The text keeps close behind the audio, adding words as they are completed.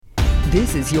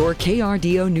This is your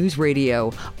KRDO News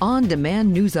Radio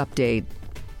on-demand news update.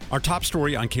 Our top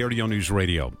story on KRDO News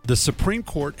Radio. The Supreme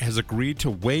Court has agreed to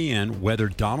weigh in whether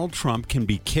Donald Trump can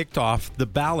be kicked off the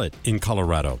ballot in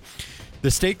Colorado.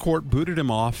 The state court booted him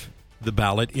off the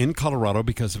ballot in Colorado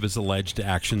because of his alleged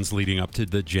actions leading up to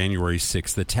the January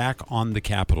 6th attack on the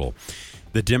Capitol.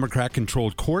 The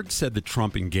Democrat-controlled court said that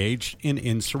Trump engaged in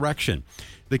insurrection.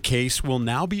 The case will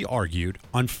now be argued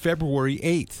on February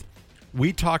 8th.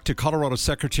 We talked to Colorado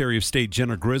Secretary of State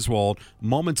Jenna Griswold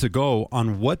moments ago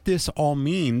on what this all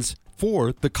means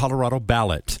for the Colorado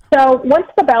ballot. So once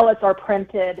the ballots are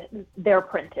printed, they're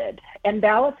printed. And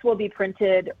ballots will be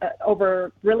printed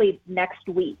over really next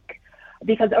week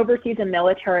because overseas and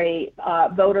military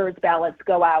voters' ballots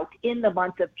go out in the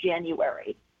month of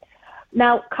January.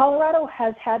 Now, Colorado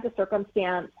has had the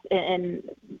circumstance in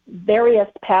various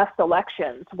past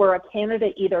elections where a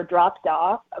candidate either drops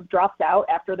out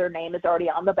after their name is already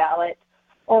on the ballot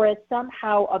or is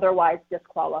somehow otherwise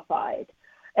disqualified.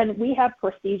 And we have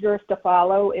procedures to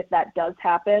follow if that does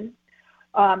happen.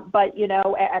 But,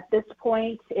 at this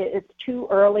point, it's too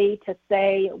early to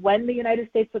say when the United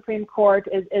States Supreme Court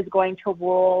is going to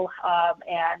rule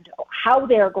and how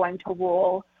they're going to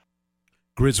rule.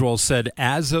 Griswold said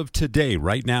as of today,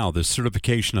 right now, the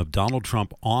certification of Donald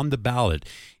Trump on the ballot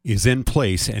is in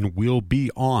place and will be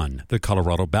on the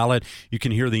Colorado ballot. You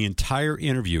can hear the entire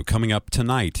interview coming up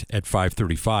tonight at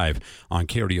 5:35 on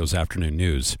KRDO's Afternoon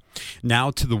News.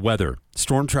 Now to the weather.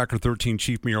 Storm Tracker 13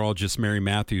 Chief Meteorologist Mary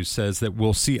Matthews says that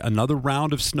we'll see another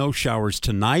round of snow showers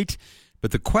tonight,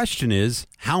 but the question is,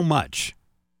 how much?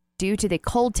 Due to the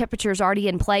cold temperatures already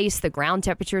in place, the ground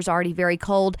temperature is already very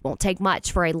cold. Won't take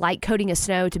much for a light coating of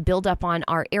snow to build up on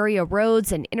our area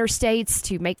roads and interstates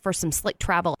to make for some slick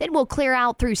travel. Then we'll clear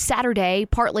out through Saturday,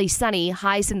 partly sunny,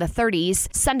 highs in the 30s.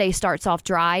 Sunday starts off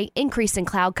dry, increase in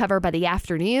cloud cover by the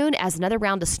afternoon as another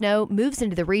round of snow moves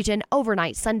into the region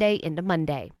overnight Sunday into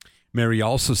Monday. Mary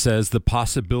also says the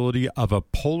possibility of a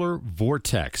polar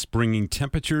vortex bringing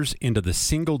temperatures into the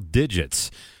single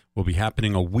digits will be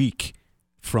happening a week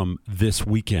from this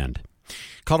weekend.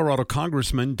 Colorado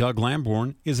Congressman Doug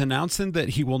Lamborn is announcing that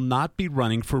he will not be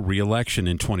running for re-election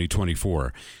in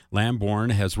 2024. Lamborn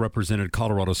has represented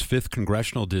Colorado's 5th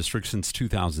congressional district since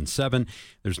 2007.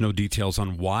 There's no details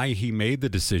on why he made the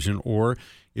decision or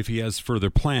if he has further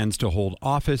plans to hold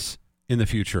office in the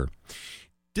future.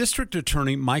 District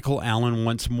Attorney Michael Allen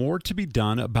wants more to be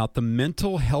done about the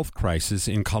mental health crisis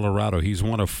in Colorado. He's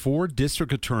one of 4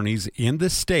 district attorneys in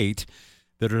the state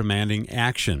that are demanding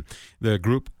action. The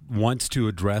group wants to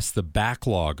address the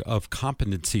backlog of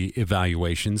competency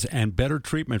evaluations and better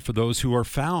treatment for those who are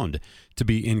found to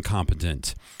be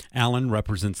incompetent. Allen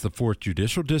represents the 4th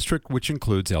Judicial District, which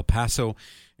includes El Paso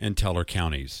and Teller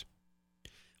counties.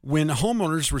 When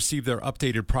homeowners received their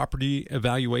updated property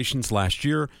evaluations last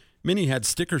year, many had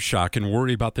sticker shock and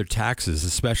worry about their taxes,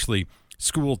 especially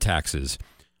school taxes,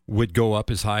 would go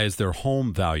up as high as their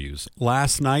home values.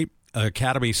 Last night,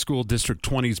 Academy School District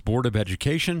 20's Board of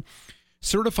Education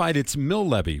certified its mill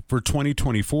levy for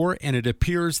 2024, and it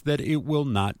appears that it will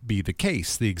not be the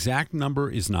case. The exact number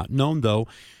is not known, though,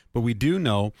 but we do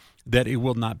know that it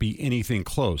will not be anything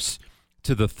close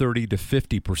to the 30 to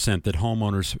 50% that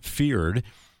homeowners feared.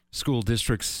 School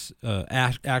districts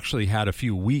actually had a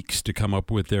few weeks to come up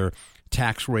with their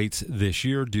tax rates this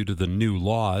year due to the new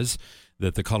laws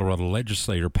that the Colorado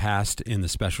legislature passed in the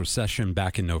special session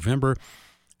back in November.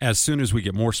 As soon as we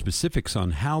get more specifics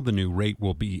on how the new rate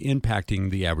will be impacting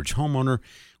the average homeowner,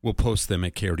 we'll post them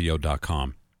at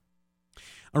KRDO.com.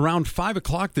 Around 5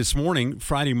 o'clock this morning,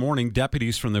 Friday morning,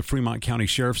 deputies from the Fremont County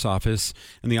Sheriff's Office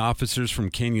and the officers from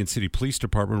Canyon City Police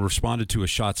Department responded to a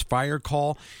shots fired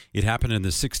call. It happened in the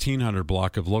 1600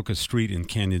 block of Locust Street in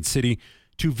Canyon City.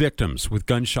 2 victims with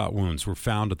gunshot wounds were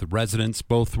found at the residence.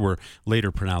 Both were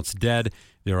later pronounced dead.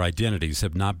 Their identities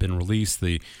have not been released.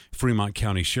 The Fremont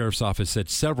County Sheriff's Office said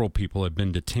several people have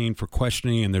been detained for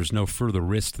questioning and there's no further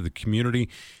risk to the community.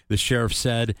 The sheriff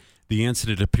said the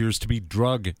incident appears to be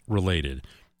drug-related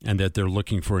and that they're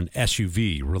looking for an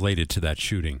SUV related to that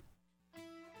shooting.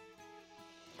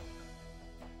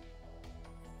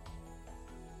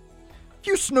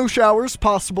 Few snow showers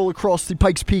possible across the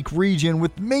Pikes Peak region,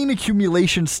 with main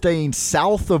accumulation staying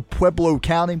south of Pueblo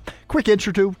County. Quick inch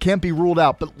or two can't be ruled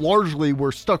out, but largely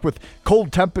we're stuck with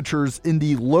cold temperatures in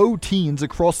the low teens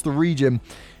across the region.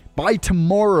 By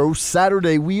tomorrow,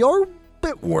 Saturday, we are a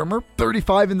bit warmer,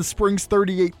 35 in the Springs,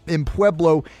 38 in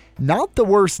Pueblo. Not the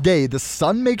worst day. The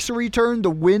sun makes a return, the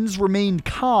winds remain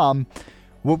calm.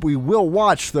 What we will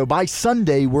watch, though, by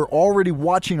Sunday, we're already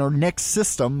watching our next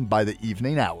system by the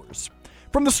evening hours.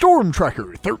 From the Storm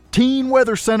Tracker 13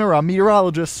 Weather Center, I'm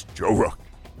meteorologist Joe Rook.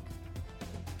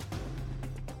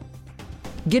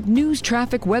 Get news,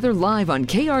 traffic, weather live on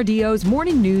KRDO's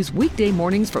Morning News weekday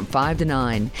mornings from 5 to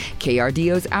 9.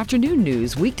 KRDO's Afternoon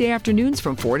News weekday afternoons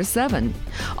from 4 to 7.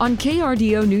 On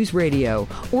KRDO News Radio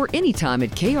or anytime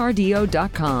at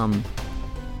krdo.com.